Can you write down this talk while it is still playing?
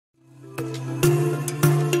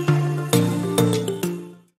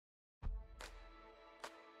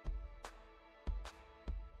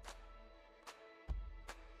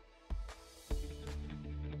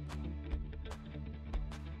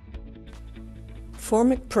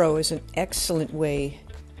Formic Pro is an excellent way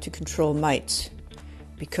to control mites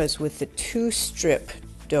because with the 2-strip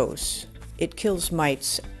dose, it kills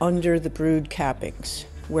mites under the brood cappings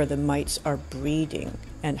where the mites are breeding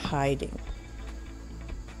and hiding.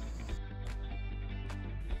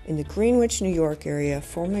 In the Greenwich, New York area,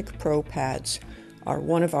 Formic Pro pads are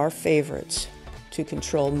one of our favorites to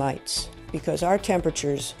control mites because our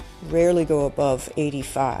temperatures rarely go above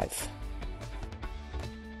 85.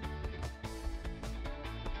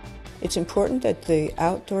 It's important that the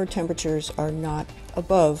outdoor temperatures are not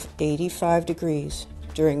above 85 degrees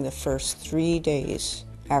during the first 3 days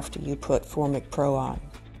after you put Formic Pro on.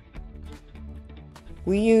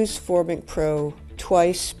 We use Formic Pro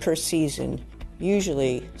twice per season,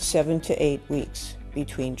 usually 7 to 8 weeks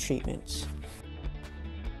between treatments.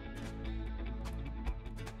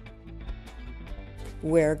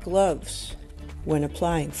 Wear gloves when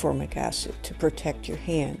applying formic acid to protect your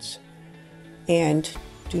hands, and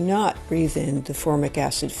do not breathe in the formic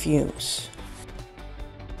acid fumes.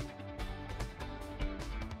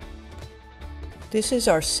 This is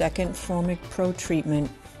our second Formic Pro treatment,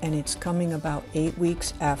 and it's coming about 8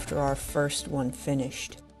 weeks after our first one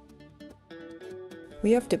finished.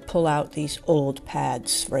 We have to pull out these old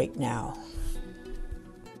pads right now.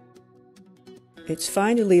 It's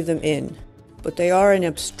fine to leave them in, but they are an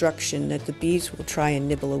obstruction that the bees will try and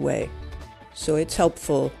nibble away, so it's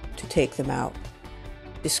helpful to take them out.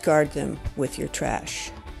 Discard them with your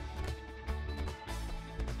trash.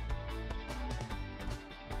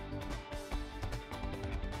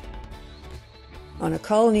 On a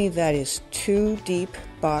colony that is 2 deep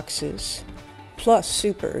boxes plus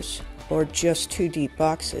supers, or just 2 deep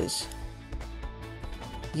boxes,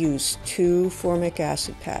 use 2 formic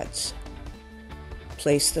acid pads.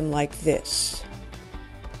 Place them like this.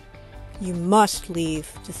 You must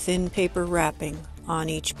leave the thin paper wrapping on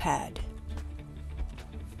each pad.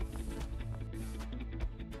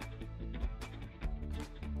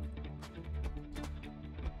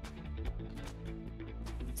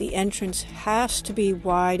 The entrance has to be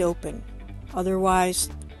wide open, otherwise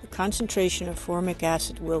the concentration of formic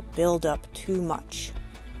acid will build up too much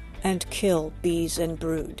and kill bees and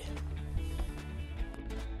brood.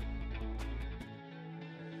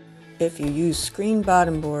 If you use screen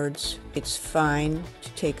bottom boards, it's fine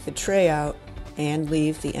to take the tray out and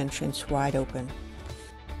leave the entrance wide open.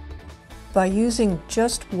 By using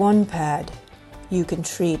just 1 pad, you can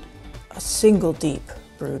treat a single deep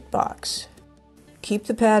brood box. Keep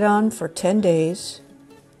the pad on for 10 days,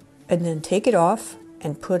 and then take it off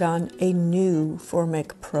and put on a new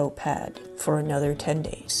Formic Pro pad for another 10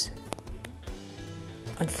 days.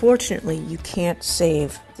 Unfortunately, you can't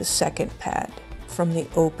save the second pad from the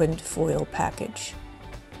opened foil package.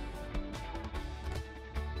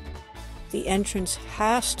 The entrance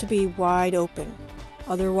has to be wide open,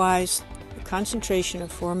 otherwise the concentration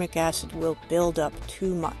of formic acid will build up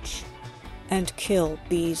too much and kill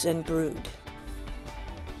bees and brood.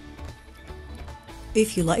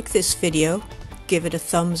 If you like this video, give it a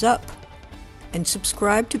thumbs up and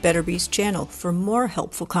subscribe to Better Bees channel for more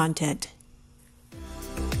helpful content.